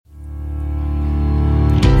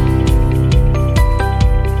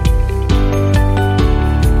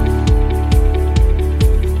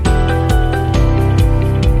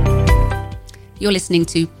You're listening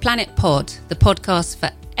to Planet Pod, the podcast for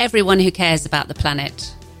everyone who cares about the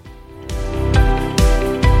planet.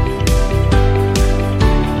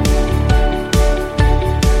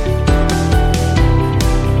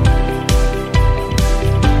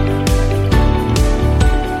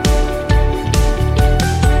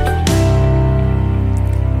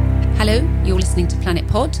 Hello, you're listening to Planet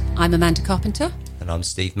Pod. I'm Amanda Carpenter. And I'm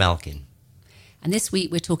Steve Malkin. And this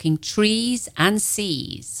week we're talking trees and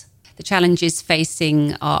seas. The challenges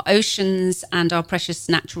facing our oceans and our precious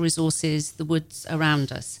natural resources, the woods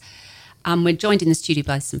around us. We're joined in the studio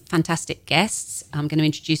by some fantastic guests. I'm going to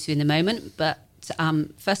introduce you in a moment, but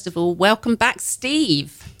first of all, welcome back,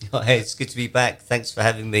 Steve. Oh, hey, it's good to be back. Thanks for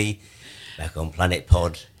having me back on Planet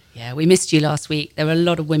Pod. Yeah, we missed you last week. There were a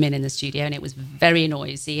lot of women in the studio and it was very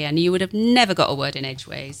noisy and you would have never got a word in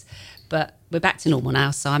edgeways. But we're back to normal now,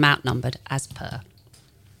 so I'm outnumbered as per.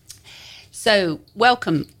 So,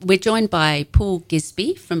 welcome. We're joined by Paul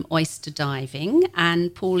Gisby from Oyster Diving,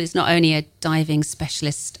 and Paul is not only a diving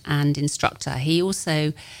specialist and instructor, he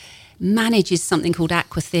also manages something called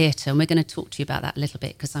Aqua Theatre, and we're going to talk to you about that a little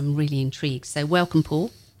bit because I'm really intrigued. So, welcome, Paul.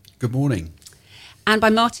 Good morning. And by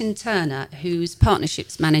Martin Turner, who's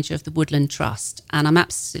Partnerships Manager of the Woodland Trust, and I'm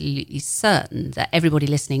absolutely certain that everybody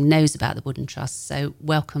listening knows about the Woodland Trust, so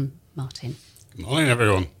welcome, Martin. Good morning,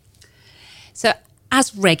 everyone. So,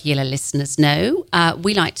 as regular listeners know,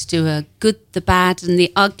 we like to do a good, the bad and the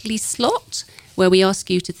ugly slot, where we ask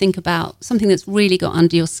you to think about something that's really got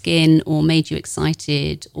under your skin or made you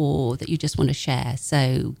excited or that you just want to share.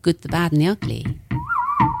 So, good, the bad and the ugly.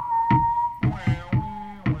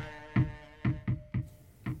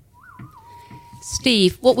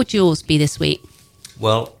 Steve, what would yours be this week?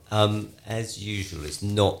 Well, as usual, it's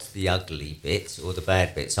not the ugly bit or the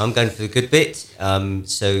bad bit. So I'm going for the good bit.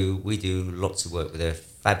 So we do lots of work with a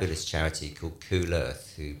fabulous charity called Cool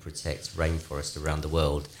Earth, who protects rainforest around the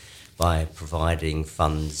world by providing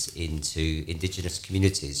funds into indigenous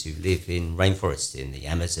communities who live in rainforests in the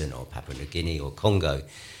Amazon or Papua New Guinea or Congo.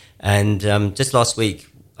 And just last week,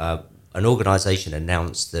 an organisation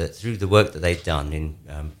announced that through the work that they've done in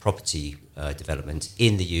property development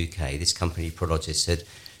in the UK, this company, Prologis, had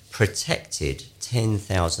protected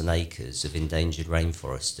 10,000 acres of endangered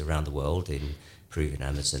rainforest around the world in Peruvian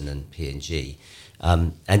Amazon and PNG.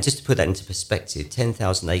 And just to put that into perspective,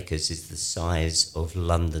 10,000 acres is the size of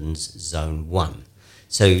London's Zone 1.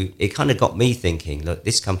 So it kind of got me thinking, look,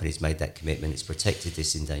 this company's made that commitment, it's protected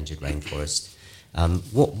this endangered rainforest.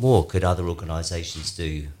 What more could other organisations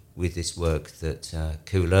do with this work that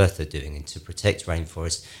Cool Earth are doing and to protect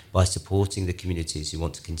rainforests by supporting the communities who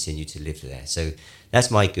want to continue to live there? So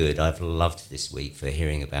that's my good. I've loved this week for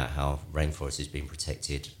hearing about how rainforest is being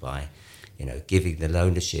protected by, giving the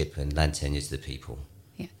ownership and land tenure to the people.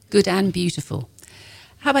 Yeah, good and beautiful.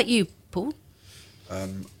 How about you, Paul?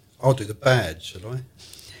 I'll do the bad, shall I?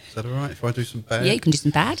 Is that all right if I do some bad? Yeah, you can do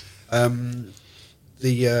some bad.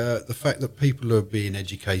 The fact that people are being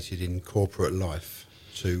educated in corporate life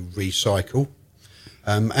to recycle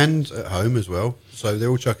and at home as well. So they're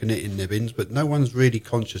all chucking it in their bins, but no one's really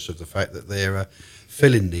conscious of the fact that they're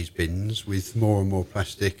filling these bins with more and more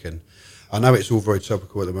plastic. And I know it's all very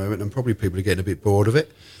topical at the moment and probably people are getting a bit bored of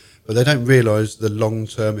it, but they don't realise the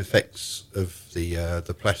long-term effects of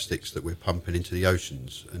the plastics that we're pumping into the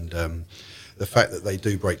oceans. And the fact that they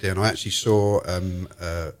do break down. I actually saw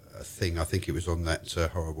a thing, I think it was on that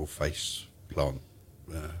Horrible Face plant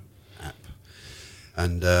app.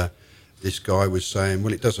 And this guy was saying,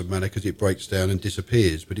 well, it doesn't matter because it breaks down and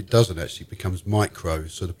disappears, but it doesn't actually. It becomes micro.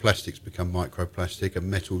 So the plastics become microplastic and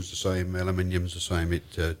metal's the same, aluminium's the same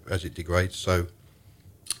as it degrades. So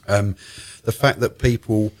the fact that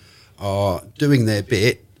people are doing their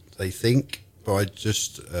bit, they think, by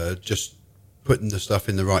just putting the stuff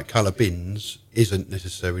in the right colour bins isn't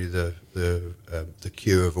necessarily the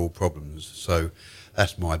cure of all problems. So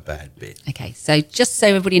that's my bad bit. Okay, so just so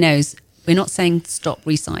everybody knows, we're not saying stop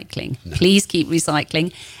recycling. No. Please keep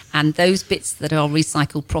recycling. And those bits that are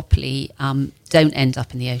recycled properly don't end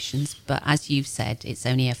up in the oceans. But as you've said, it's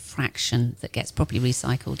only a fraction that gets properly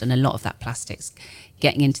recycled. And a lot of that plastic's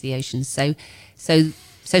getting into the oceans. So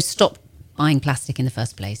stop buying plastic in the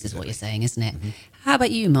first place is what you're saying, isn't it? Mm-hmm. How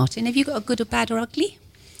about you, Martin? Have you got a good or bad or ugly?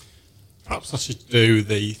 Perhaps I should do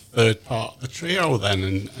the third part of the trio then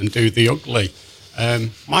and do the ugly.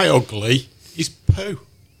 My ugly is poo.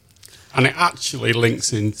 And it actually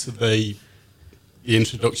links into the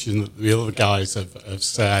introduction that the other guys have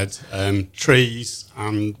said, trees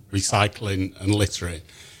and recycling and littering.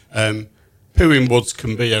 Poo in woods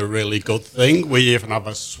can be a really good thing. We even have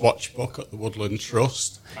a swatch book at the Woodland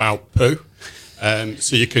Trust about poo.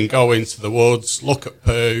 So you can go into the woods, look at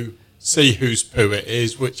poo, see whose poo it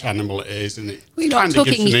is, which animal it is, and it We're not kind of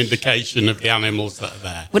gives talking- an indication of the animals that are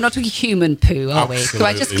there. We're not talking human poo, are we? So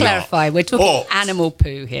I just Absolutely clarify, not. we're talking But animal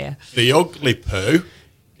poo here. the ugly poo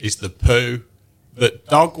is the poo that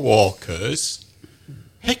dog walkers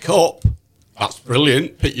pick up. That's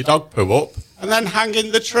brilliant. Pick your dog poo up and then hang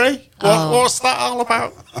in the tree. What's that all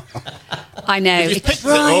about? I know, If you it picked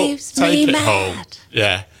drives it up, take me it home. mad.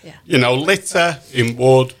 Yeah. Yeah. You know, litter in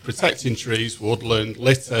wood, protecting trees, woodland,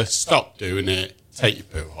 litter, stop doing it. Take your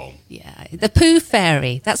poo home. Yeah, the poo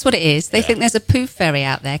fairy, that's what it is. They Yeah. think there's a poo fairy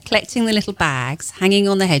out there collecting the little bags, hanging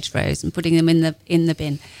on the hedgerows and putting them in the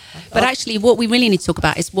bin. But actually what we really need to talk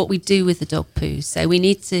about is what we do with the dog poo. So we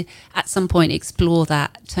need to, at some point, explore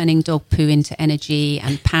that, turning dog poo into energy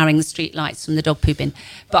and powering the street lights from the dog poo bin.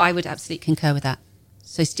 But I would absolutely concur with that.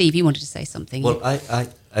 So Steve, you wanted to say something. Well,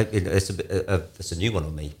 it's a new one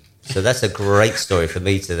on me. So that's a great story for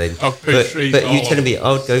me to then. Dog poo but trees but all you telling over. me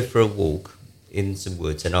I would go for a walk in some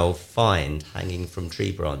woods and I'll find hanging from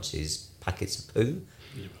tree branches packets of poo.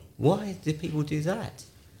 Why do people do that?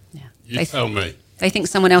 Yeah. You tell me. They think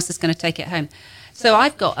someone else is going to take it home. So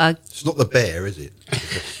I've got a... It's not the bear, is it?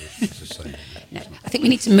 It's the same. No, I think we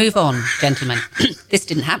need to move on, gentlemen. This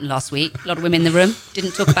didn't happen last week. A lot of women in the room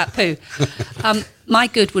didn't talk about poo. My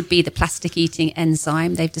good would be the plastic-eating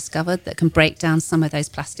enzyme they've discovered that can break down some of those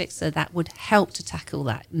plastics, so that would help to tackle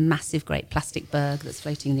that massive, great plastic berg that's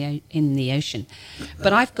floating in the ocean.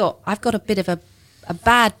 But I've got a bit of a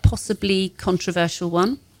bad, possibly controversial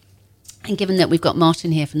one. And given that we've got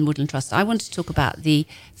Martin here from the Woodland Trust, I wanted to talk about the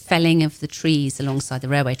felling of the trees alongside the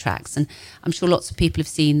railway tracks. And I'm sure lots of people have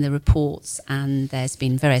seen the reports, and there's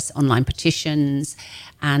been various online petitions.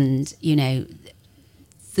 And, you know,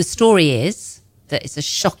 the story is that it's a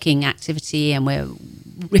shocking activity and we're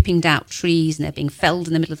ripping out trees and they're being felled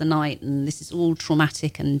in the middle of the night, and this is all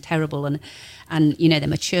traumatic and terrible. And you know, they're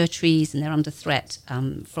mature trees and they're under threat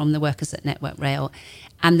from the workers at Network Rail.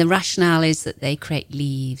 And the rationale is that they create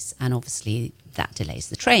leaves, and obviously that delays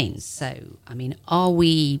the trains. So, I mean, are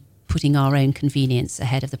we putting our own convenience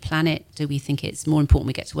ahead of the planet? Do we think it's more important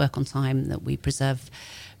we get to work on time, that we preserve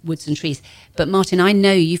woods and trees? But Martin, I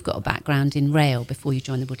know you've got a background in rail before you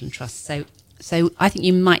joined the Woodland Trust. So I think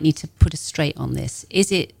you might need to put us straight on this.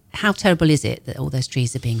 How terrible is it that all those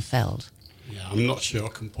trees are being felled? Yeah, I'm not sure I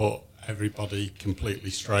can put everybody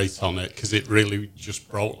completely straight on it, because it really just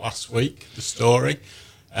broke last week, the story.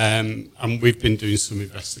 And we've been doing some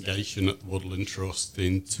investigation at the Woodland Trust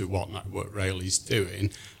into what Network Rail is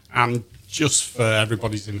doing. And just for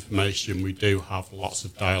everybody's information, we do have lots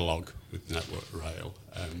of dialogue with Network Rail.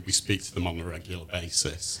 We speak to them on a regular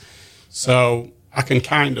basis. So I can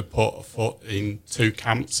kind of put a foot in two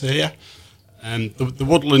camps here. The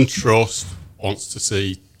Woodland Trust wants to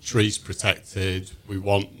see trees protected. We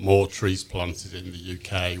want more trees planted in the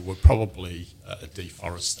UK. We're probably at a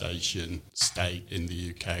deforestation state in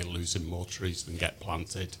the UK, losing more trees than get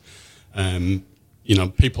planted. You know,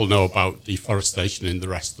 people know about deforestation in the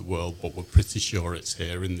rest of the world, but we're pretty sure it's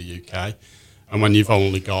here in the UK. And when you've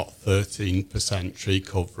only got 13% tree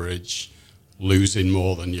coverage, losing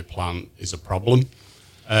more than you plant is a problem.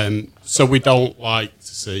 So we don't like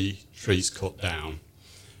to see trees cut down.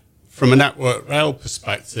 From a Network Rail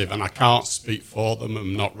perspective, and I can't speak for them,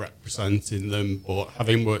 I'm not representing them, but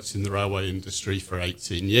having worked in the railway industry for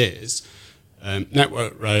 18 years,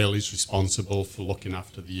 Network Rail is responsible for looking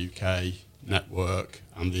after the UK network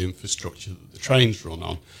and the infrastructure that the trains run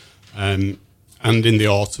on. And in the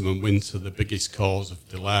autumn and winter, the biggest cause of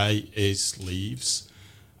delay is leaves.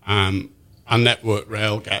 And Network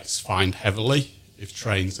Rail gets fined heavily if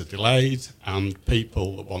trains are delayed, and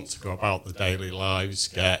people that want to go about their daily lives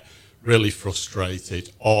get really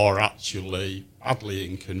frustrated or actually badly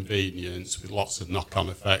inconvenienced with lots of knock-on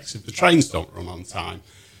effects if the trains don't run on time.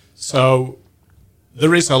 So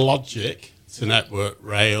there is a logic to Network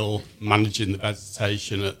Rail managing the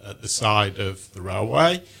vegetation at the side of the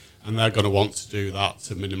railway, and they're going to want to do that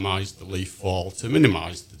to minimise the leaf fall, to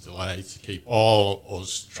minimise the delay, to keep all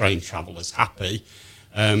us train travellers happy.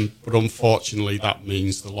 But unfortunately, that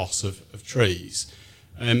means the loss of trees.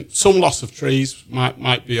 Some loss of trees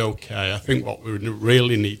might be okay. I think what we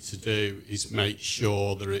really need to do is make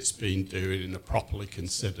sure that it's being done in a properly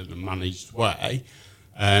considered and managed way.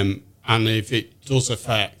 And if it does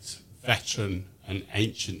affect veteran and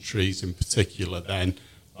ancient trees in particular, then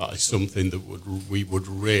that is something that we would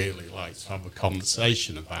really like to have a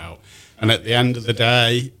conversation about. And at the end of the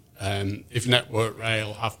day, if Network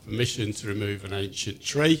Rail have permission to remove an ancient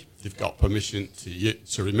tree, they've got permission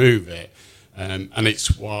to remove it. And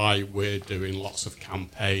it's why we're doing lots of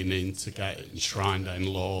campaigning to get enshrined in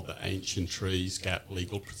law that ancient trees get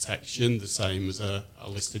legal protection, the same as a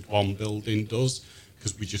listed one building does,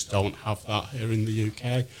 because we just don't have that here in the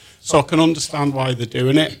UK. So I can understand why they're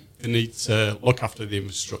doing it. They need to look after the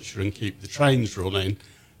infrastructure and keep the trains running.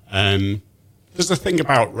 There's a thing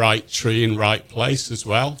about right tree in right place as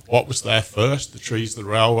well. What was there first, the trees, the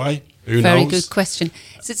railway? Who knows? Very good question.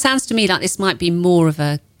 So it sounds to me like this might be more of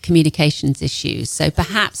a communications issue. So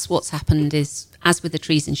perhaps what's happened is, as with the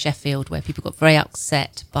trees in Sheffield, where people got very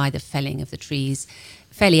upset by the felling of the trees,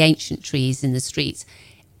 fairly ancient trees in the streets,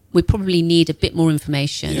 we probably need a bit more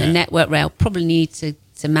information. Yeah. And Network Rail probably need to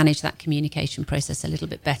manage that communication process a little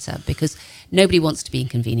bit better, because nobody wants to be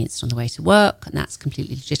inconvenienced on the way to work, and that's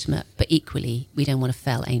completely legitimate. But equally, we don't want to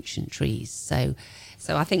fell ancient trees. So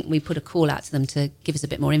I think we put a call out to them to give us a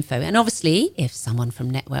bit more info. And obviously, if someone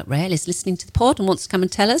from Network Rail is listening to the pod and wants to come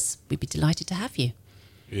and tell us, we'd be delighted to have you.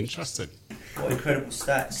 Be interested. What incredible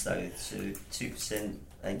stats, though. So 2%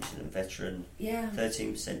 ancient and veteran, Yeah.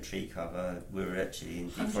 13% tree cover. We're actually in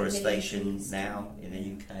deforestation now in the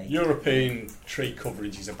UK. European tree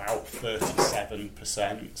coverage is about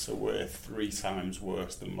 37%, so we're 3 times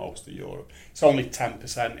worse than most of Europe. It's only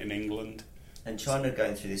 10% in England. And China are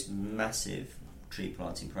going through this massive tree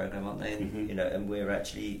planting program, aren't they? And, and we're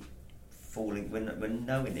actually falling. We're nowhere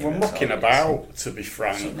near. We're our mucking targets. about, to be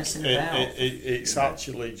frank. Sort of messing about. It's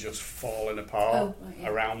actually just falling apart Oh, right, yeah.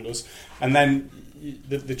 around us. And then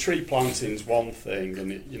the tree planting's one thing,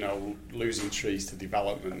 and losing trees to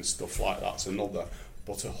development and stuff like that's another.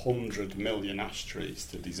 But 100 million ash trees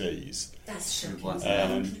to disease. That's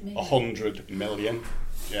shocking. 100 million,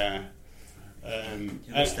 yeah. You've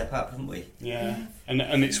got to step up, haven't we? Yeah,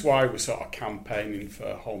 and it's why we're sort of campaigning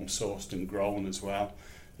for home sourced and grown as well.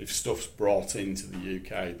 If stuff's brought into the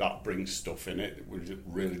UK, that brings stuff in it. We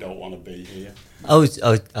really don't want to be here.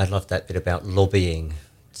 I love that bit about lobbying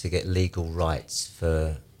to get legal rights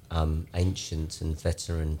for ancient and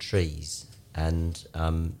veteran trees. And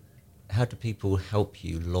how do people help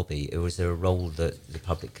you lobby? Or is there a role that the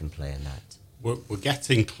public can play in that? We're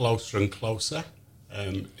getting closer and closer.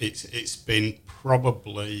 It's been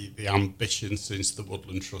probably the ambition since the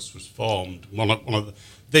Woodland Trust was formed. One of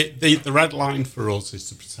the red line for us is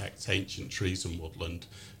to protect ancient trees and woodland,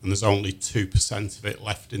 and there's only 2% of it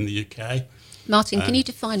left in the UK. Martin, can you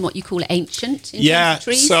define what you call ancient in terms of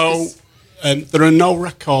trees? So there are no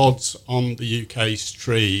records on the UK's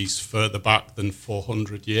trees further back than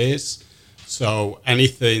 400 years. So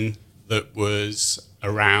anything that was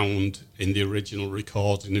around in the original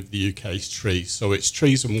recording of the UK's trees. So it's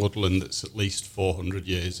trees and woodland that's at least 400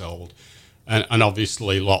 years old. And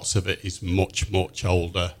obviously lots of it is much, much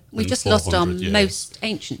older. We've just lost our most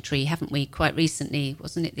ancient tree, haven't we, quite recently?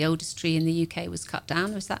 Wasn't it the oldest tree in the UK was cut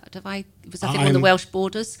down? Was that on the Welsh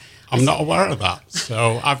borders? I'm not aware of that,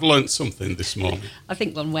 so I've learnt something this morning. I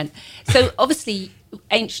think one went. So obviously,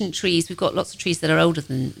 ancient trees, we've got lots of trees that are older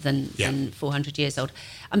than 400 years old.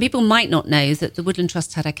 And people might not know that the Woodland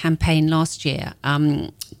Trust had a campaign last year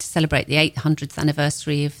to celebrate the 800th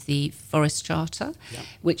anniversary of the Forest Charter,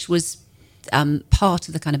 which was part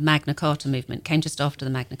of the kind of Magna Carta movement, came just after the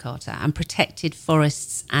Magna Carta, and protected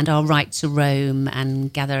forests and our right to roam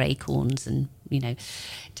and gather acorns and,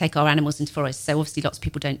 take our animals into forests. So obviously lots of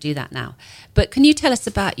people don't do that now. But can you tell us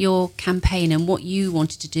about your campaign and what you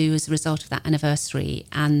wanted to do as a result of that anniversary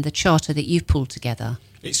and the charter that you've pulled together?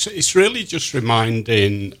 It's really just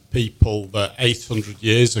reminding people that 800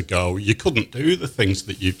 years ago you couldn't do the things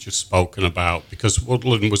that you've just spoken about, because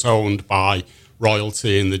woodland was owned by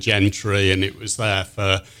royalty and the gentry, and it was there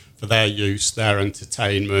for their use, their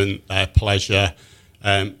entertainment, their pleasure,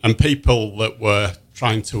 and people that were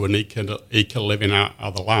trying to eke a living out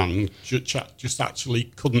of the land just actually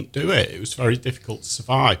couldn't do it. It was very difficult to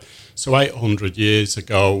survive. So 800 years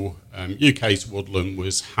ago, UK's woodland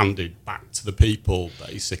was handed back to the people,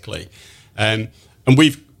 basically. And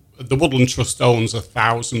the Woodland Trust owns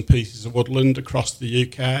 1,000 pieces of woodland across the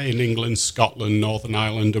UK, in England, Scotland, Northern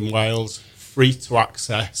Ireland and Wales. Free to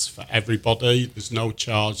access for everybody. There's no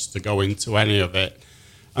charge to go into any of it.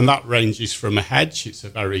 And that ranges from a hedge, it's a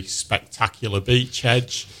very spectacular beech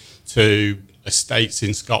hedge, to estates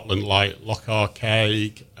in Scotland like Loch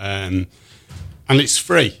Arkaig, and it's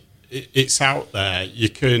free. It's out there.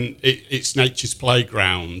 It's nature's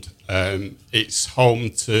playground. It's home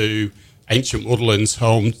to ancient woodlands,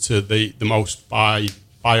 home to the most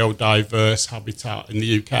biodiverse habitat in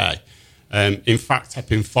the UK. In fact,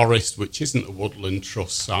 Epping Forest, which isn't a Woodland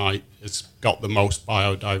Trust site, has got the most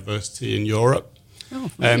biodiversity in Europe. Oh,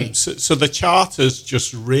 really? So the charter's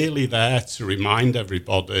just really there to remind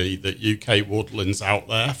everybody that UK woodland's out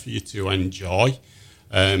there for you to enjoy.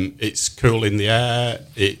 It's cooling the air,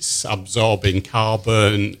 it's absorbing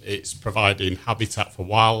carbon, it's providing habitat for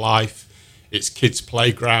wildlife, it's kids'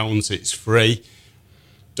 playgrounds, it's free.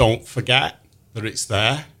 Don't forget that it's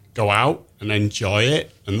there. Go out and enjoy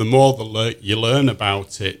it. And the more you learn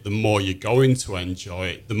about it, the more you're going to enjoy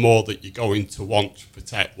it, the more that you're going to want to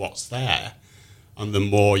protect what's there, and the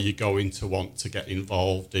more you're going to want to get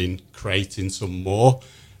involved in creating some more.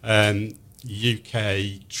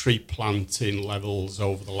 UK tree planting levels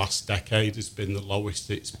over the last decade has been the lowest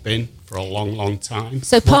it's been for a long, long time.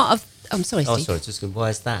 So part of... I'm sorry, Steve. Oh, sorry, just why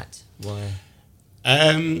is that? Why?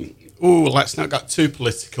 Let's not get too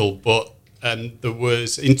political, but there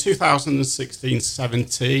was, in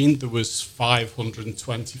 2016-17, there was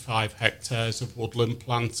 525 hectares of woodland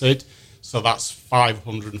planted. So that's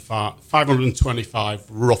 525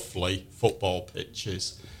 roughly football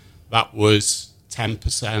pitches. That was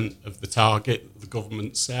 10% of the target the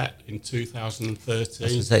government set in 2013.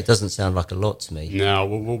 I was say, it doesn't sound like a lot to me. No,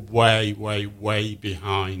 we're way, way, way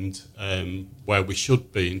behind where we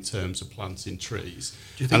should be in terms of planting trees.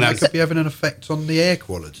 Do you think that could be having an effect on the air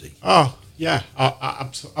quality? Oh, yeah,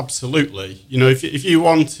 absolutely. You know, if you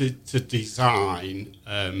wanted to design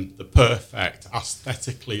the perfect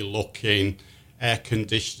aesthetically looking air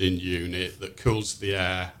conditioning unit that cools the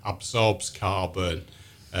air, absorbs carbon,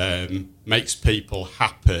 makes people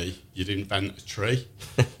happy, you'd invent a tree.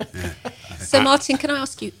 So, Martin, can I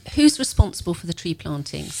ask you, who's responsible for the tree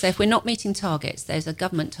planting? So if we're not meeting targets, those are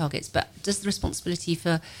government targets, but does the responsibility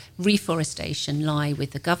for reforestation lie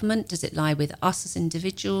with the government? Does it lie with us as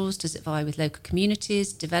individuals? Does it lie with local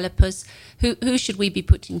communities, developers? Who should we be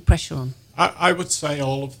putting pressure on? I would say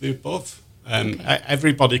all of the above.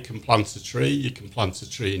 Everybody can plant a tree. You can plant a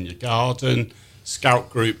tree in your garden. Scout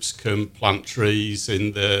groups can plant trees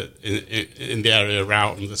in the area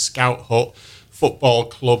around the scout hut. Football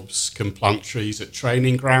clubs can plant trees at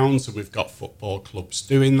training grounds, and we've got football clubs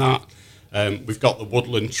doing that. We've got the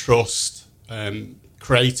Woodland Trust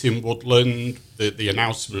creating woodland, the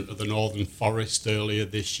announcement of the Northern Forest earlier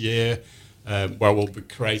this year, where we'll be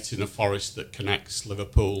creating a forest that connects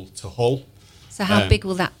Liverpool to Hull. So how big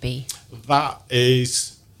will that be? That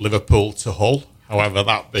is Liverpool to Hull. However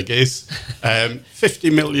that big is, 50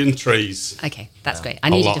 million trees. Okay, that's great. I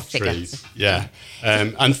needed a figure. Trees. Yeah,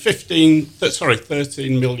 and 13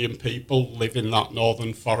 million people live in that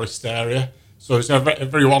northern forest area. So if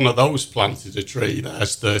every one of those planted a tree,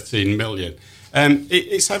 there's 13 million.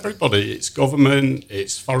 It's everybody. It's government.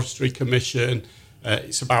 It's Forestry Commission.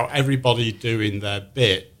 It's about everybody doing their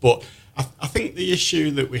bit. But I think the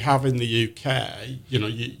issue that we have in the UK, you know,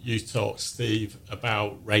 you talk, Steve,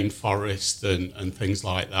 about rainforest and things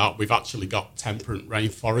like that. We've actually got temperate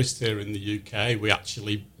rainforest here in the UK. We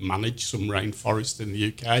actually manage some rainforest in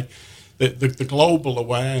the UK. The global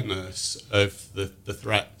awareness of the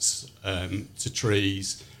threats to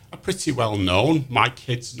trees are pretty well known. My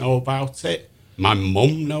kids know about it. My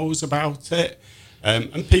mum knows about it.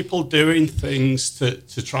 And people doing things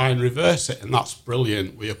to try and reverse it, and that's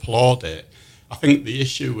brilliant. We applaud it. I think the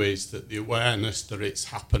issue is that the awareness that it's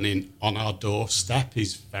happening on our doorstep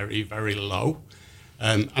is very, very low.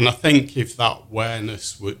 And I think if that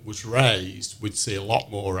awareness was raised, we'd see a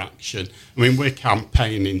lot more action. I mean, we're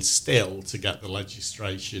campaigning still to get the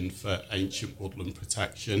legislation for ancient woodland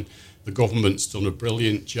protection. The government's done a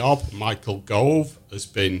brilliant job. Michael Gove has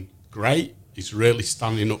been great. He's really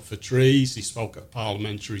standing up for trees. He spoke at a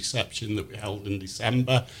parliamentary reception that we held in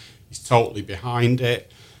December. He's totally behind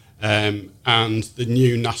it. And the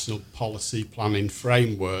new National Policy Planning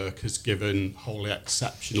Framework has given wholly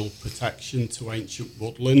exceptional protection to ancient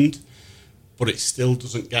woodland, but it still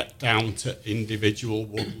doesn't get down to individual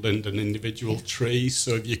woodland and individual trees.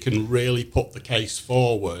 So if you can really put the case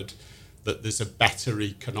forward that there's a better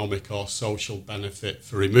economic or social benefit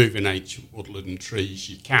for removing ancient woodland and trees,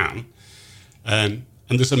 you can. And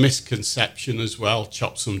there's a misconception as well,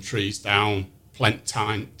 chop some trees down 10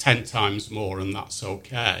 times more and that's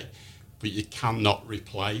okay. But you cannot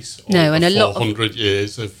replace all the 400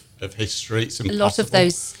 years of history. It's impossible. A lot of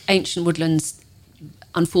those ancient woodlands,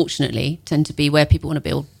 unfortunately, tend to be where people want to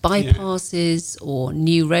build bypasses or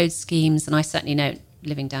new road schemes. And I certainly know,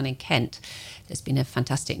 living down in Kent, there's been a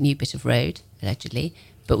fantastic new bit of road, allegedly,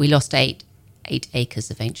 but we lost 8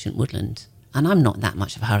 acres of ancient woodland. And I'm not that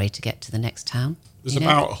much of a hurry to get to the next town. There's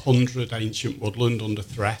about 100 ancient woodland under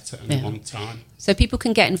threat at any one time. So people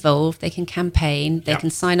can get involved, they can campaign, they can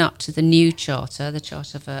sign up to the new charter, the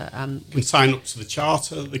charter for... They can sign up to the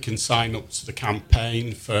charter, they can sign up to the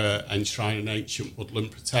campaign for enshrining ancient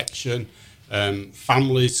woodland protection.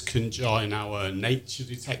 Families can join our nature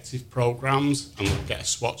detective programs and they'll get a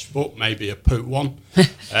swatch book, maybe a poo one.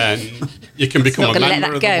 You can become a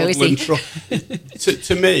member of the Woodland Trust.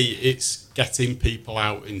 To me, it's getting people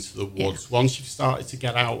out into the woods. Yeah. Once you've started to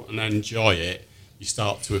get out and enjoy it, you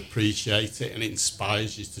start to appreciate it and it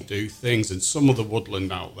inspires you to do things. And some of the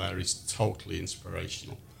woodland out there is totally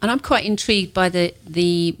inspirational. And I'm quite intrigued by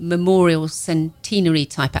the memorial centenary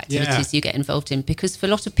type activities you get involved in, because for a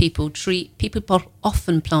lot of people, people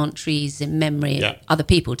often plant trees in memory of other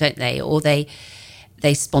people, don't they? Or they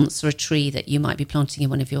sponsor a tree that you might be planting in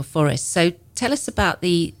one of your forests. So tell us about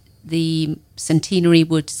the centenary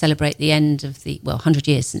would celebrate the end of 100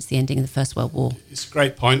 years since the ending of the First World War. It's a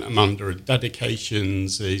great point, Amanda.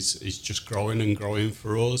 Dedications is just growing and growing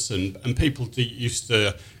for us, and people used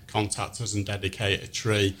to contact us and dedicate a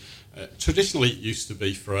tree. Traditionally, it used to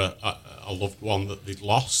be for a loved one that they'd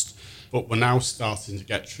lost, but we're now starting to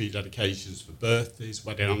get tree dedications for birthdays,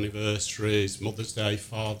 wedding anniversaries, Mother's Day,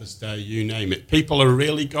 Father's Day, you name it. People are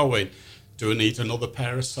really going, do I need another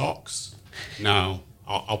pair of socks? No,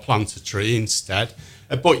 I'll plant a tree instead.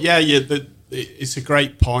 But it's a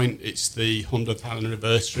great point. It's the 100th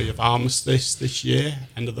anniversary of Armistice this year,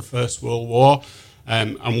 end of the First World War.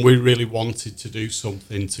 And we really wanted to do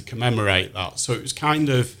something to commemorate that. So it was kind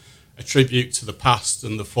of a tribute to the past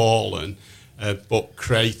and the fallen, but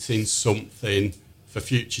creating something for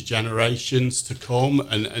future generations to come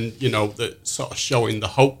and that sort of showing the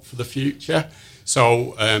hope for the future.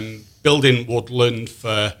 So building woodland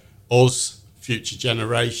for us, future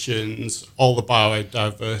generations, all the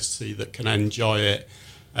biodiversity that can enjoy it.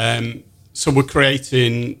 So we're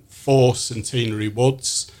creating 4 centenary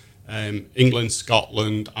woods. England,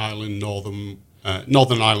 Scotland, Ireland, Northern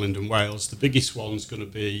Ireland and Wales. The biggest one's going to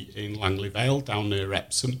be in Langley Vale, down near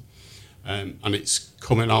Epsom, and it's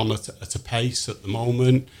coming on at a pace at the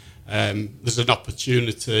moment. There's an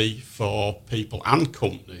opportunity for people and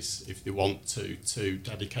companies, if they want to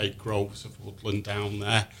dedicate groves of woodland down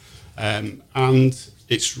there. And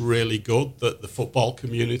it's really good that the football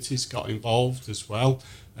community's got involved as well.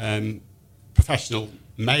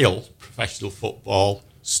 Male professional football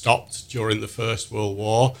stopped during the First World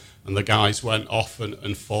War and the guys went off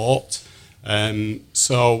and fought.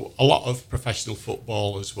 So a lot of professional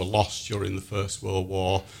footballers were lost during the First World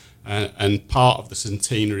War, and part of the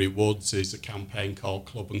Centenary Woods is a campaign called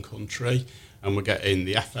Club and Country, and we're getting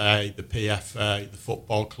the FA, the PFA, the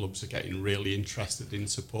football clubs are getting really interested in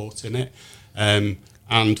supporting it.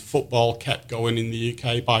 And football kept going in the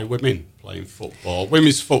UK by women playing football.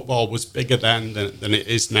 Women's football was bigger then than it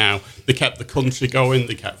is now. They kept the country going,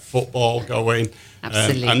 they kept football going.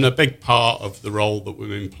 Absolutely. And a big part of the role that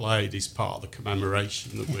women played is part of the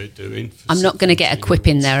commemoration that we're doing. I'm not going to get a quip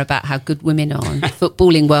in there about how good women are in the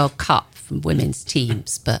Footballing World Cup from women's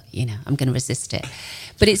teams, but, I'm going to resist it.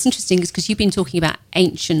 But it's interesting because you've been talking about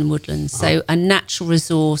ancient woodlands, so a natural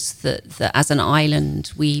resource that as an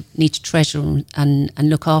island we need to treasure and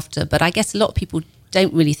look after. But I guess a lot of people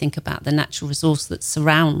don't really think about the natural resource that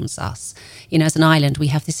surrounds us. As an island, we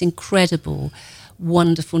have this incredible,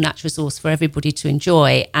 wonderful natural resource for everybody to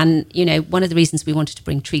enjoy. And, one of the reasons we wanted to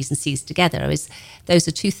bring trees and seas together is those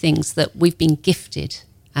are 2 things that we've been gifted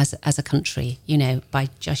as a country, by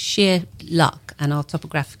just sheer luck and our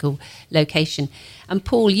topographical location. And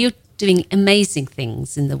Paul, you're doing amazing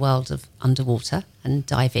things in the world of underwater and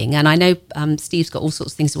diving. And I know Steve's got all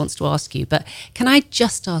sorts of things he wants to ask you, but can I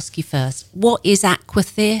just ask you first, what is Aqua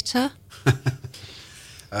Theatre?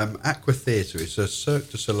 Aqua Theatre is a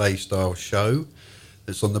Cirque du Soleil style show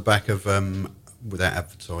that's on the back of, without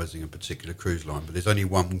advertising a particular cruise line, but there's only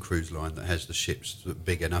one cruise line that has the ships that are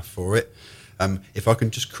big enough for it. If I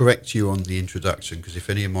can just correct you on the introduction, because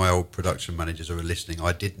if any of my old production managers are listening,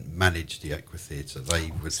 I didn't manage the Aqua Theatre.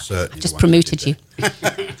 They were certainly just promoted you.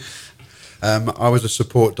 I was a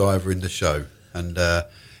support diver in the show, and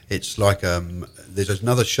it's like there's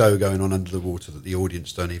another show going on under the water that the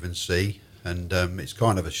audience don't even see, and it's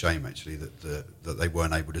kind of a shame actually that they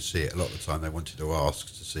weren't able to see it. A lot of the time they wanted to ask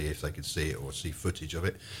to see if they could see it or see footage of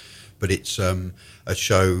it. But it's a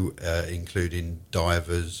show including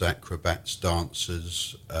divers, acrobats,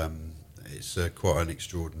 dancers. It's quite an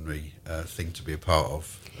extraordinary thing to be a part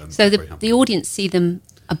of. So the audience see them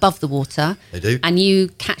above the water. They do. And you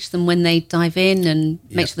catch them when they dive in and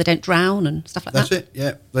make sure they don't drown and stuff like that? That's it,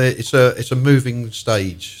 yeah. It's a moving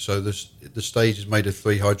stage. So the stage is made of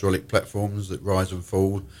 3 hydraulic platforms that rise and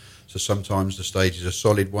fall. So sometimes the stage is a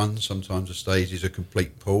solid one, sometimes the stage is a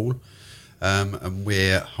complete pool. And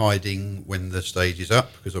we're hiding when the stage is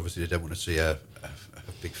up, because obviously they don't want to see a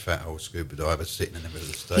big fat old scuba diver sitting in the middle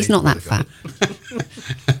of the stage. He's not that fat.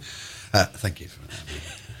 Thank you for that.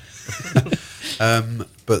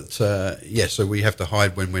 So we have to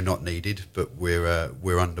hide when we're not needed, but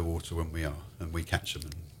we're underwater when we are, and we catch them,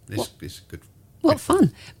 and it's good. What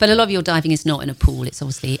fun! But a lot of your diving is not in a pool; it's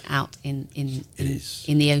obviously out in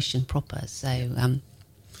the ocean proper. So,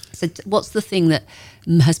 what's the thing that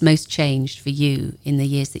has most changed for you in the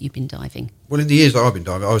years that you've been diving? Well, in the years that I've been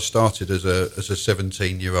diving, I started as a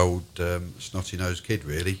 17-year-old snotty-nosed kid,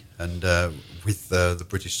 really, and with the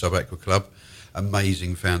British Sub-Aqua Club,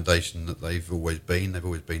 amazing foundation that they've always been. They've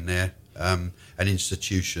always been there, an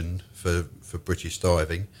institution for British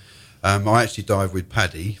diving. I actually dive with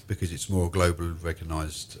PADI because it's more global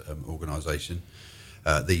recognised organisation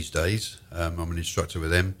these days. I'm an instructor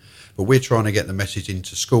with them. But we're trying to get the message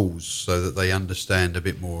into schools so that they understand a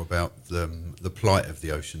bit more about the plight of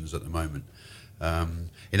the oceans at the moment.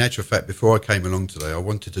 In actual fact, before I came along today, I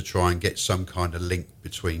wanted to try and get some kind of link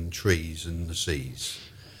between trees and the seas.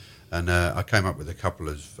 And I came up with a couple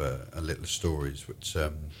of little stories,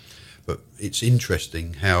 but it's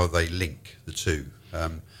interesting how they link the two.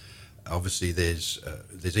 Obviously, there's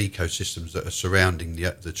ecosystems that are surrounding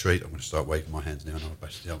the tree. I'm going to start waving my hands now.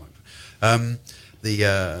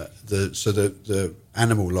 The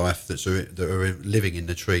animal life that are living in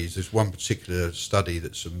the trees. There's one particular study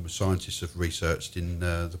that some scientists have researched in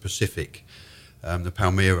the Pacific, the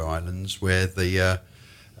Palmyra Islands, where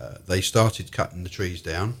they started cutting the trees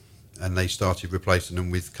down and they started replacing them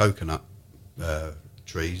with coconut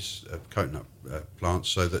trees, coconut plants,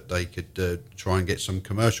 so that they could try and get some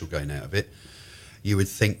commercial gain out of it. You would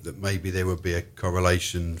think that maybe there would be a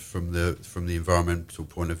correlation from the environmental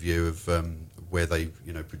point of view of where they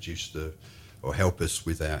produce or help us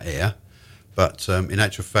with our air, but in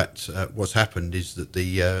actual fact, what's happened is that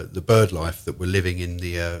the bird life that were living in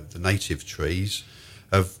the native trees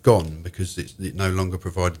have gone because it no longer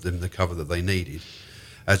provided them the cover that they needed.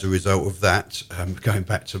 As a result of that, going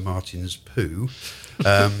back to Martin's poo,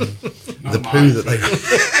 the poo that they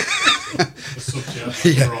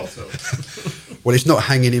well, it's not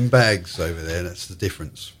hanging in bags over there. That's the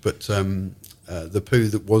difference. But the poo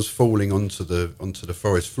that was falling onto the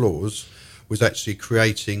forest floors was actually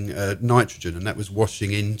creating nitrogen, and that was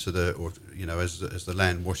washing into as the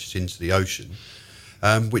land washes into the ocean,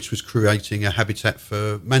 which was creating a habitat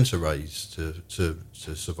for manta rays to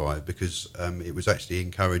survive, because it was actually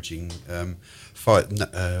encouraging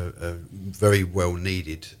very well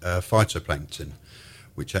needed phytoplankton,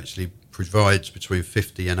 which actually provides between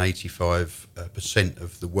 50 and 85%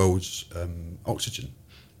 of the world's oxygen,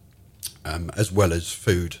 as well as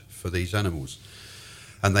food for these animals.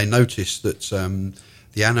 And they noticed that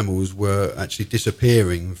the animals were actually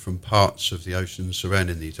disappearing from parts of the ocean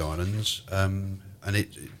surrounding these islands, and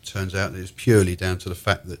it turns out that it's purely down to the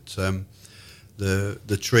fact that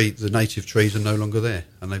the native trees are no longer there,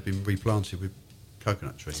 and they've been replanted with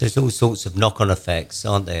coconut trees. So there's all sorts of knock-on effects,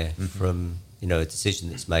 aren't there, from a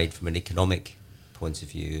decision that's made from an economic point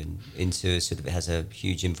of view, and into sort of it has a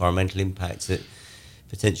huge environmental impact that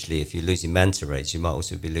potentially, if you're losing manta rays, you might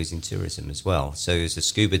also be losing tourism as well. So as a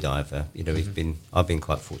scuba diver, I've been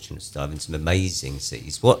quite fortunate to dive in some amazing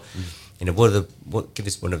seas. Give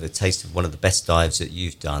us one of the taste of one of the best dives that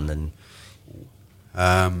you've done.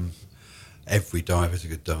 And every dive is a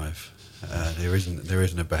good dive. There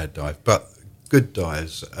isn't a bad dive, but good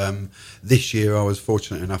dives. This year I was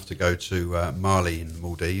fortunate enough to go to Mali in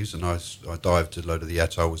Maldives, and I dived a load of the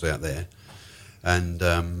atolls out there. And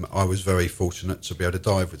I was very fortunate to be able to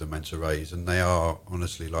dive with the manta rays, and they are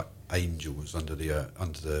honestly like angels under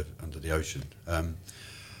the ocean.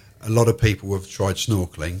 A lot of people have tried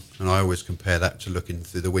snorkeling, and I always compare that to looking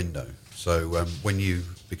through the window. So when you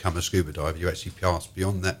become a scuba diver, you actually pass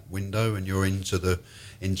beyond that window, and you're into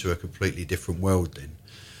a completely different world then.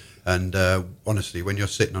 And honestly, when you're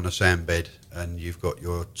sitting on a sand bed and you've got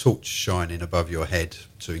your torch shining above your head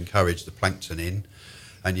to encourage the plankton in,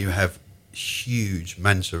 and you have huge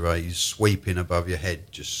manta rays sweeping above your head,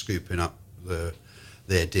 just scooping up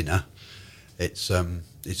their dinner, it's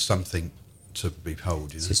something to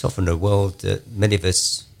behold. So it's often a world that many of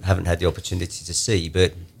us haven't had the opportunity to see,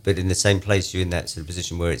 but in the same place, you're in that sort of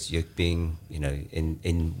position where you're being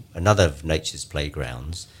in another of nature's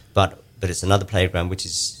playgrounds, but it's another playground which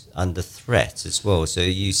is under threat as well. So are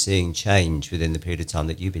you seeing change within the period of time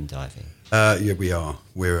that you've been diving? Yeah, we are.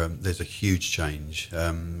 There's a huge change.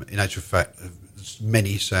 In actual fact,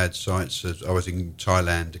 many sad sights. I was in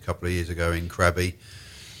Thailand a couple of years ago in Krabi,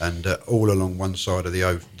 and all along one side of the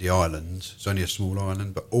island, it's only a small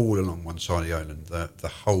island, but all along one side of the island, the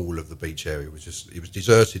whole of the beach area was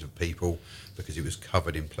deserted of people because it was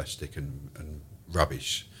covered in plastic and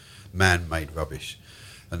rubbish, man-made rubbish.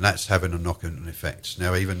 and that's having a knock-on effect.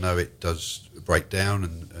 Now, even though it does break down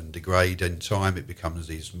and degrade in time, it becomes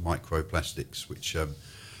these microplastics which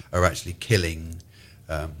are actually killing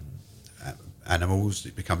animals.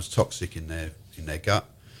 It becomes toxic in their gut,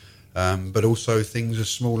 but also things as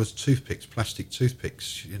small as toothpicks, plastic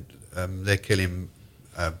toothpicks. They're killing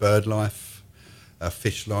bird life,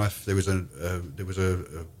 fish life. There was a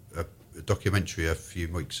documentary a few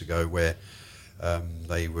weeks ago where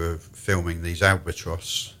they were filming these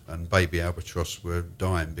albatross, and baby albatross were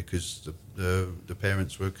dying because the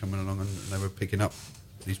parents were coming along and they were picking up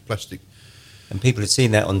these plastic. And people have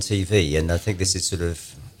seen that on TV, and I think this is sort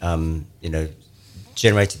of,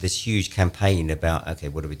 generated this huge campaign about, okay,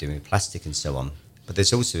 what are we doing with plastic and so on. But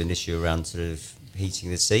there's also an issue around sort of heating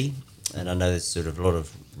the sea, and I know there's sort of a lot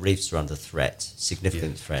of reefs are under threat,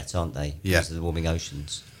 significant threat, aren't they? Yeah. Because of the warming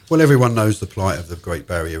oceans. Well, everyone knows the plight of the Great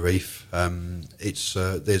Barrier Reef. There's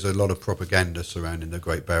a lot of propaganda surrounding the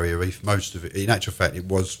Great Barrier Reef. Most of it, in actual fact, it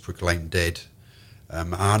was proclaimed dead,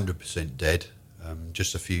 100% dead,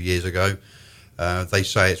 just a few years ago. They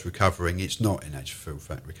say it's recovering. It's not in actual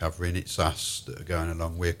fact recovering. It's us that are going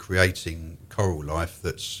along. We're creating coral life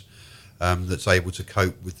that's able to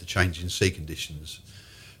cope with the changing sea conditions.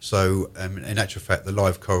 So, in actual fact, the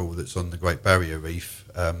live coral that's on the Great Barrier Reef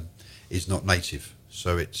is not native.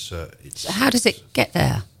 So So how does it get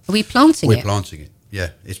there? Are we planting it? We're planting it.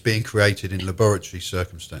 Yeah, it's being created in laboratory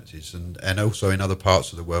circumstances and also in other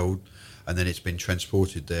parts of the world, and then it's been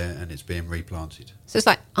transported there and it's being replanted. So it's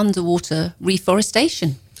like underwater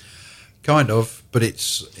reforestation. Kind of, but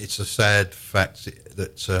it's a sad fact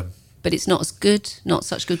that. But it's not as good, not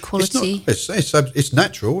such good quality. It's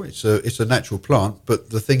natural. It's a natural plant, but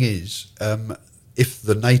the thing is, if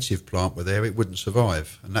the native plant were there, it wouldn't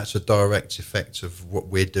survive, and that's a direct effect of what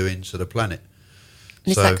we're doing to the planet.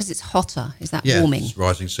 And is that because it's hotter? Is that warming? It's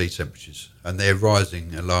rising sea temperatures, and they're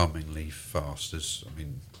rising alarmingly fast.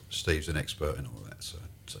 Steve's an expert in all that. So.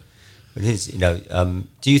 But it is,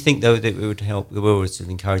 do you think though that it would help? We're sort of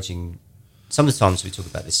encouraging. Sometimes we talk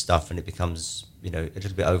about this stuff, and it becomes a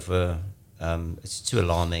little bit over. It's too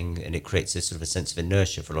alarming, and it creates a sort of a sense of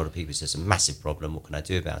inertia for a lot of people. So it's a massive problem. What can I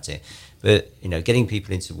do about it? But getting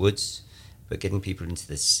people into woods, but getting people into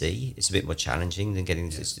the sea, it's a bit more challenging than getting.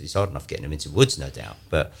 It's hard enough getting them into woods, no doubt.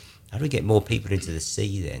 But how do we get more people into the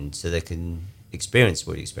sea then, so they can experience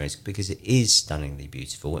what you experience? Because it is stunningly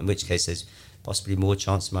beautiful. In which case, there's possibly more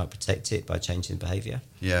chance they might protect it by changing behaviour.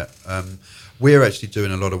 Yeah, we're actually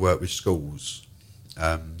doing a lot of work with schools.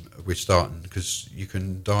 We're starting because you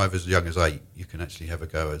can dive as young as 8. You can actually have a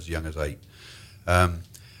go as young as 8, and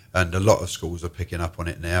a lot of schools are picking up on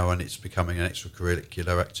it now, and it's becoming an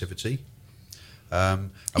extracurricular activity.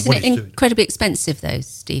 Isn't it incredibly expensive though,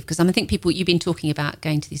 Steve? Because I think you've been talking about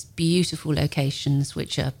going to these beautiful locations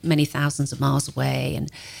which are many thousands of miles away,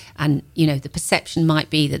 and the perception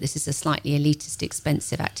might be that this is a slightly elitist,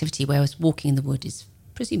 expensive activity, whereas walking in the wood is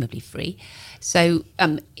presumably free. So,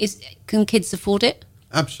 can kids afford it?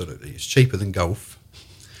 Absolutely, it's cheaper than golf.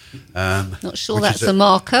 Not sure that's a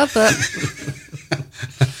marker, but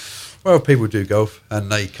well, people do golf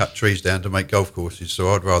and they cut trees down to make golf courses. So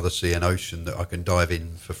I'd rather see an ocean that I can dive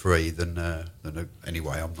in for free than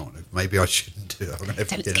anyway. I'm not. Maybe I shouldn't do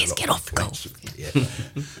that. Get off the golf. Yeah.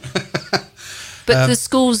 But the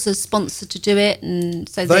schools are sponsored to do it, and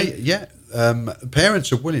so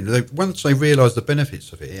parents are willing. Once they realise the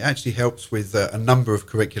benefits of it, it actually helps with a number of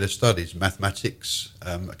curricular studies. Mathematics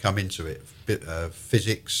come into it,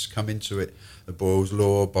 physics come into it, the Boyle's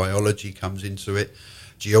Law, biology comes into it,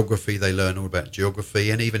 geography, they learn all about geography,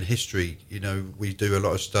 and even history. We do a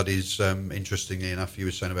lot of studies, interestingly enough, you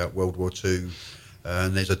were saying about World War II,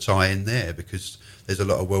 and there's a tie in there because there's a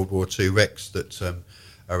lot of World War II wrecks that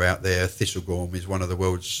are out there. Thistlegorm is one of the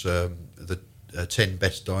world's 10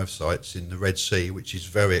 best dive sites in the Red Sea, which is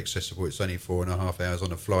very accessible. It's only 4.5 hours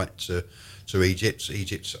on a flight to Egypt.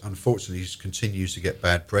 Egypt, unfortunately, continues to get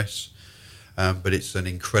bad press, but it's an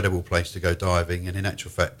incredible place to go diving. And in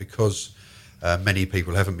actual fact, because many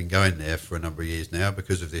people haven't been going there for a number of years now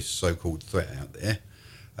because of this so-called threat out there,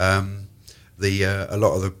 a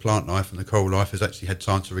lot of the plant life and the coral life has actually had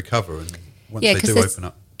time to recover. And once they do open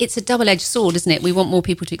up, it's a double-edged sword, isn't it? We want more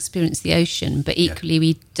people to experience the ocean, but equally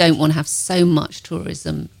we don't want to have so much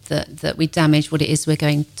tourism that we damage what it is we're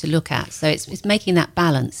going to look at. So it's making that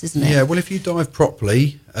balance, isn't it? Yeah, well, if you dive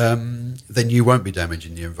properly, then you won't be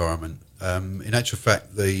damaging the environment. In actual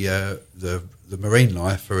fact, the marine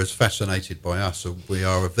life are as fascinated by us as we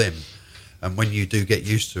are of them. And when you do get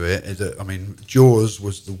used to it, Jaws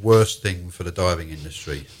was the worst thing for the diving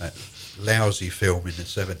industry, that lousy film in the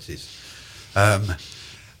 70s.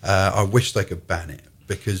 I wish they could ban it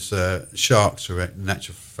because sharks are, in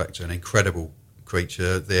natural fact, an incredible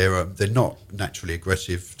creature. They're not naturally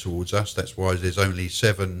aggressive towards us. That's why there's only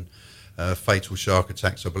 7 fatal shark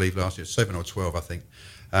attacks, I believe, last year. 7 or 12, I think.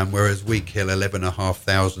 Whereas we kill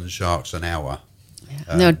 11,500 sharks an hour. Yeah.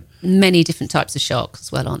 And there are many different types of sharks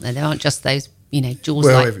as well, aren't there? There aren't just those,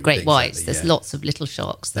 jaws-like great whites. Exactly, There's yeah. lots of little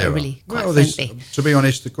sharks that are really quite friendly. To be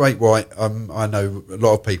honest, the great white, I know a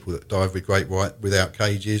lot of people that dive with great white without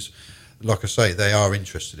cages. Like I say, they are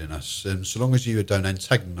interested in us. And so long as you don't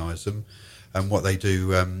antagonise them, and what they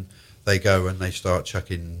do, they go and they start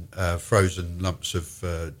chucking frozen lumps of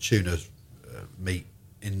tuna meat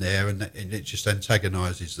in there, and it just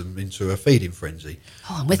antagonises them into a feeding frenzy.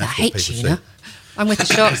 Oh, I'm with that. I hate people tuna. say. I'm with the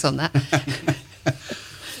sharks on that.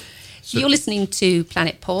 So you're listening to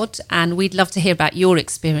Planet Pod, and we'd love to hear about your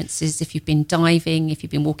experiences. If you've been diving, if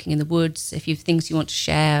you've been walking in the woods, if you've things you want to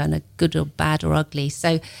share, and are good or bad or ugly.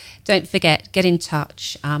 So don't forget, get in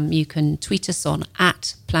touch. You can tweet us on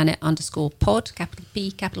 @planet_pod,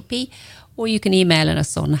 capital P, or you can email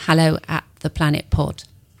us on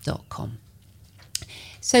hello@theplanetpod.com.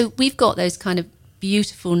 So we've got those kind of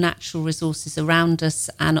beautiful natural resources around us,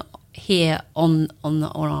 and here on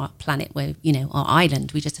our planet, where our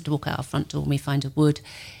island, we just have to walk out our front door and we find a wood.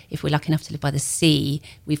 If we're lucky enough to live by the sea,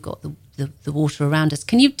 we've got the water around us.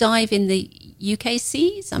 Can you dive in the UK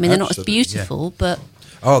seas? I mean, they're not as Absolutely, beautiful, but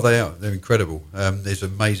Oh, they are. They're incredible. There's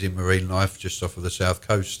amazing marine life just off of the south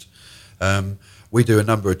coast. We do a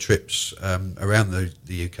number of trips around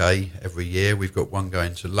the UK every year. We've got one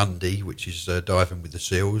going to Lundy, which is diving with the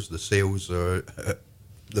seals. The seals are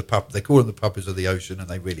they call them the puppies of the ocean, and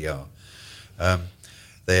they really are.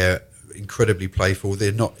 They're incredibly playful.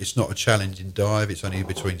 It's not a challenging dive. It's only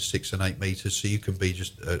between 6 and 8 metres, so you can be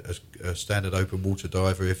just a standard open water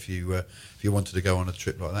diver if you wanted to go on a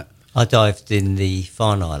trip like that. I dived in the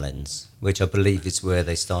Farne Islands, which I believe is where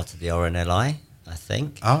they started the RNLI, I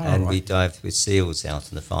think. And we dived with seals out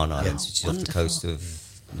on the Farne Islands, which is off the coast of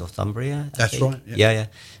Northumbria. That's right. Yeah.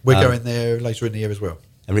 We're going there later in the year as well.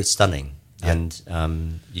 And it's stunning. Yeah.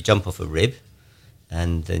 And you jump off a rib,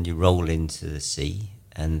 and then you roll into the sea,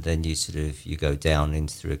 and then you go down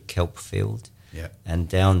into a kelp field. Yeah. And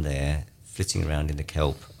down there, flitting around in the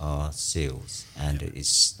kelp, are seals, and it is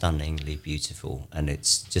stunningly beautiful, and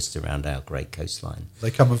it's just around our great coastline.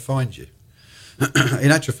 They come and find you. In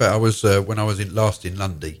actual fact, I was when I was last in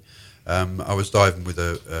Lundy, I was diving with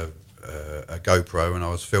a GoPro, and I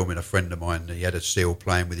was filming a friend of mine. He had a seal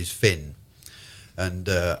playing with his fin, and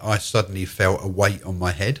I suddenly felt a weight on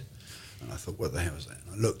my head, and I thought, what the hell was that?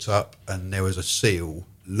 And I looked up, and there was a seal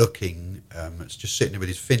looking. It's just sitting there with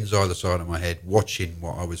his fins either side of my head, watching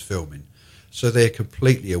what I was filming. So they're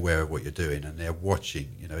completely aware of what you're doing, and they're watching.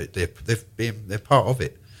 They're part of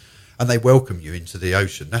it, and they welcome you into the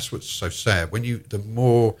ocean. That's what's so sad. The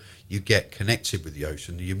more you get connected with the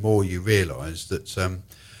ocean, the more you realise that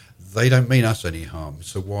they don't mean us any harm.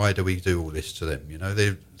 So why do we do all this to them?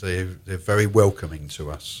 They're very welcoming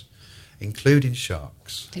to us, including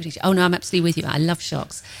sharks. Oh no, I'm absolutely with you. I love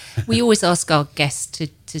sharks. We always ask our guests to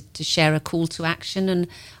share a call to action, and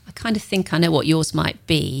I kind of think I know what yours might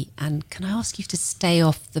be. And can I ask you to stay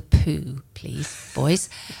off the poo, please, boys?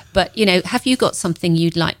 But have you got something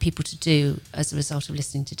you'd like people to do as a result of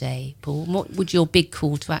listening today, Paul? What would your big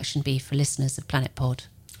call to action be for listeners of Planet Pod?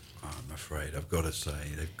 I'm afraid I've got to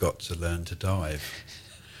say they've got to learn to dive.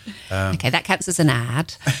 Okay, that counts as an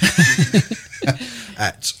ad.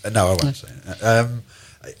 No, I won't say that.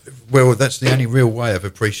 Well, that's the only real way of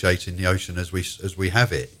appreciating the ocean as we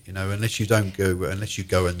have it. Unless you go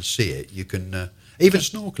and see it, you can even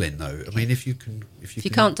snorkeling though. I mean, if you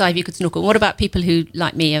can't dive, you could snorkel. What about people who,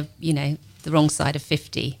 like me, are the wrong side of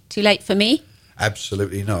 50? Too late for me?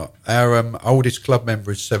 Absolutely not. Our oldest club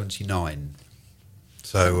member is 79.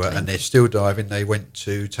 So and they're still diving. They went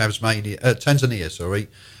to Tanzania. Sorry,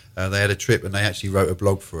 they had a trip, and they actually wrote a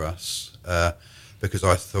blog for us because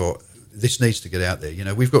I thought this needs to get out there.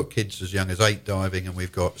 We've got kids as young as 8 diving, and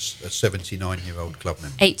we've got a 79-year-old club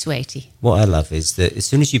member. 8 to 80. What I love is that as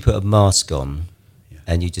soon as you put a mask on,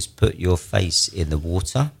 and you just put your face in the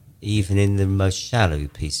water, even in the most shallow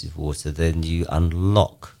piece of water, then you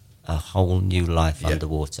unlock a whole new life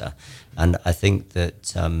underwater. And I think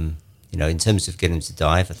that in terms of getting them to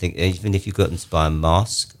dive, I think even if you got them to buy a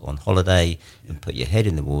mask on holiday and put your head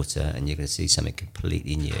in the water, and you're going to see something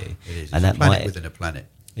completely new. It is. And it's a planet within a planet.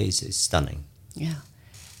 It's stunning. Yeah.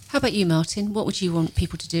 How about you, Martin? What would you want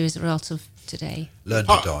people to do as a result of today? Learn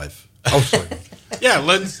to dive. Oh, sorry. Yeah,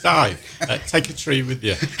 learn to dive. Take a tree with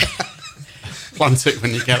you. Plant it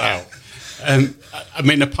when you get out. I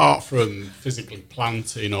mean, apart from physically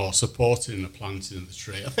planting or supporting the planting of the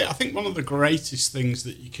tree, I think one of the greatest things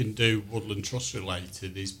that you can do Woodland Trust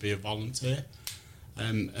related is be a volunteer.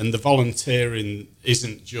 And the volunteering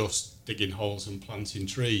isn't just digging holes and planting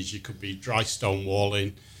trees. You could be dry stone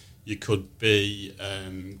walling. You could be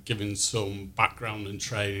given some background and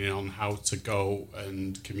training on how to go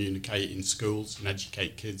and communicate in schools and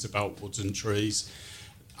educate kids about woods and trees.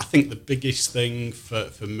 I think the biggest thing for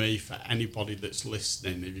me, for anybody that's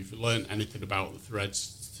listening, if you've learned anything about the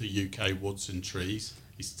threads to UK woods and trees,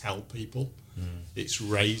 is tell people. It's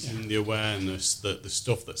raising the awareness that the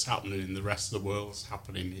stuff that's happening in the rest of the world is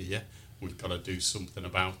happening here. We've got to do something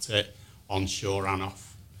about it, onshore and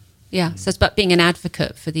off. Yeah, so it's about being an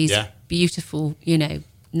advocate for these beautiful,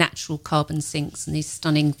 natural carbon sinks and these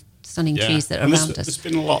stunning trees that are around us. There's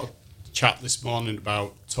been a lot of chat this morning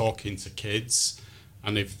about talking to kids,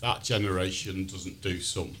 and if that generation doesn't do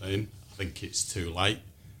something, I think it's too late.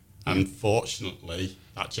 Unfortunately,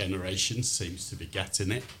 that generation seems to be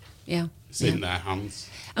getting it. Yeah. It's in their hands.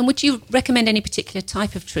 And would you recommend any particular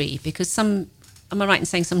type of tree? Because am I right in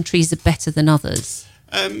saying some trees are better than others?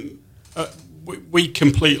 We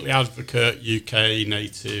completely advocate UK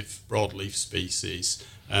native broadleaf species,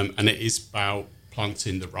 and it is about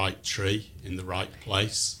planting the right tree in the right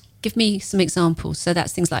place. Give me some examples. So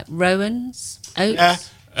that's things like rowans,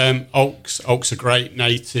 oaks? Yeah, oak's a great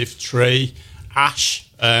native tree. Ash,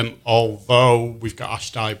 although we've got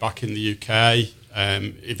ash dieback in the UK,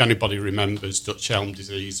 if anybody remembers Dutch elm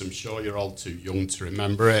disease, I'm sure you're all too young to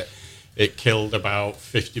remember it. It killed about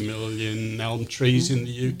 50 million elm trees in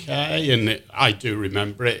the UK, and I do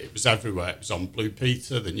remember it. It was everywhere. It was on Blue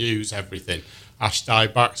Peter, the news, everything. Ash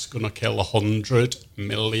dieback's going to kill 100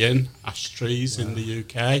 million ash trees in the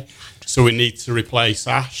UK, so we need to replace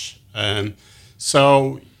ash.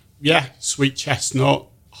 Sweet chestnut,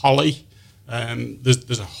 holly.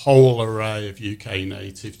 There's a whole array of UK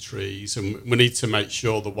native trees, and we need to make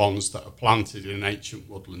sure the ones that are planted in ancient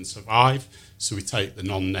woodland survive. So we take the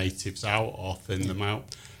non-natives out or thin them out,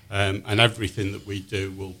 and everything that we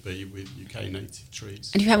do will be with UK native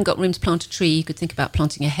trees. And if you haven't got room to plant a tree, you could think about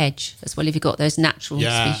planting a hedge as well if you've got those natural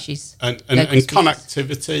species. And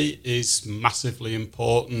connectivity is massively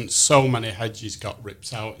important. So many hedges got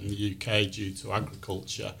ripped out in the UK due to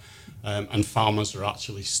agriculture. And farmers are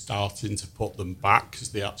actually starting to put them back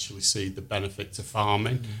because they actually see the benefit to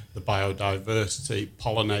farming, the biodiversity,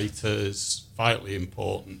 pollinators, vitally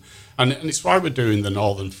important. And it's why we're doing the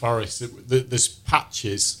Northern Forest. There's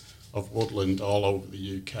patches of woodland all over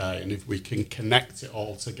the UK, and if we can connect it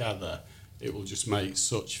all together, it will just make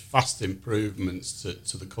such fast improvements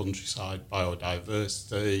to the countryside,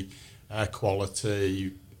 biodiversity, air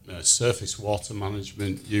quality, surface water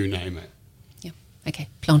management, you name it. Okay,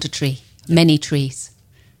 plant a tree. Many trees.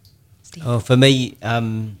 Steve? Oh, for me,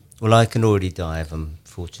 I can already dive. I'm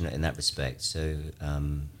fortunate in that respect. So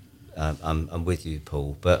I'm with you,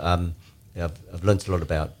 Paul. But I've learnt a lot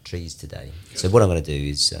about trees today. So what I'm going to do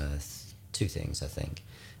is two things, I think.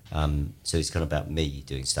 So it's kind of about me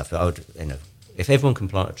doing stuff. I would, if everyone can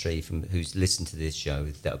plant a tree from who's listened to this show,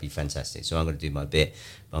 that would be fantastic. So I'm going to do my bit.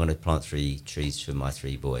 I'm going to plant 3 trees for my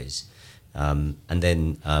 3 boys. And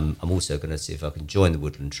then I'm also going to see if I can join the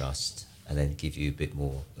Woodland Trust and then give you a bit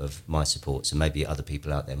more of my support. So maybe other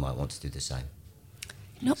people out there might want to do the same.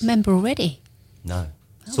 You're not a member already? No.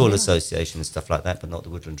 Soil Association and stuff like that, but not the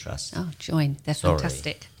Woodland Trust. Oh, join. They're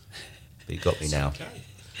fantastic. But you got me now. Okay.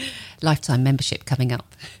 Lifetime membership coming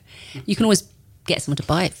up. You can always get someone to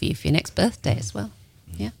buy it for you for your next birthday as well.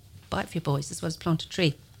 Yeah, buy it for your boys as well as plant a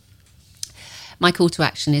tree. My call to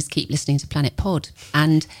action is keep listening to Planet Pod,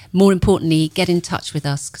 and more importantly, get in touch with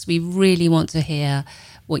us because we really want to hear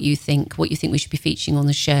what you think we should be featuring on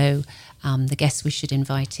the show, the guests we should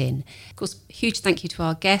invite in. Of course, a huge thank you to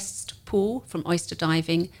our guests, Paul from Oyster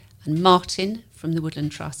Diving and Martin from the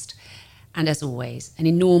Woodland Trust. And as always, an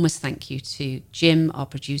enormous thank you to Jim, our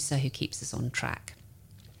producer, who keeps us on track.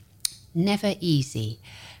 Never easy.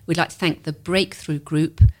 We'd like to thank the Breakthrough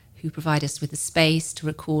Group, who provide us with the space to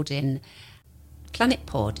record in. Planet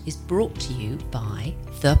Pod is brought to you by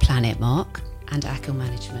The Planet Mark and Ackle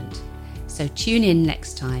Management. So tune in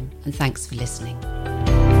next time, and thanks for listening.